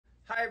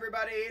Hi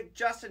everybody,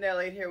 Justin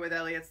Elliott here with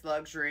Elliott's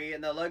Luxury in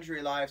the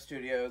Luxury Live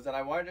Studios, and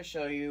I wanted to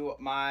show you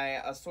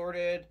my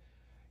assorted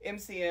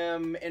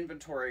MCM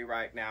inventory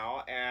right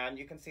now. And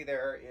you can see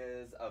there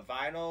is a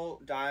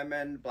vinyl,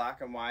 diamond, black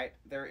and white.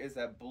 There is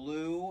a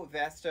blue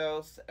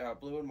Vestos,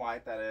 blue and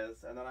white that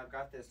is, and then I've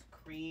got this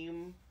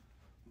cream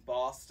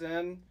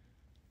Boston.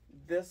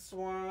 This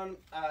one,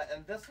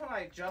 and this one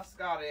I just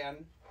got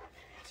in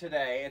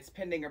today. It's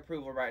pending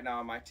approval right now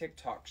on my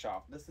TikTok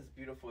shop. This is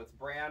beautiful. It's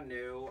brand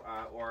new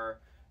or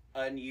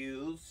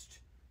unused.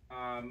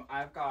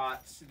 I've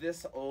got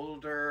this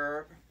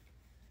older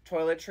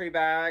toiletry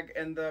bag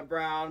in the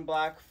brown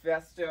black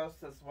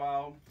Vestos as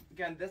well.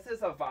 Again, this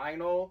is a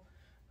vinyl.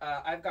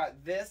 I've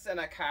got this in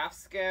a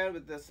calfskin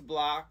with this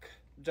black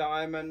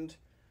diamond,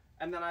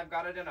 and then I've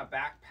got it in a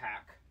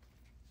backpack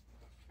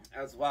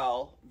as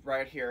well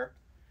right here.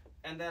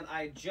 And then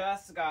I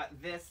just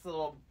got this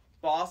little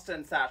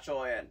Boston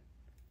satchel in.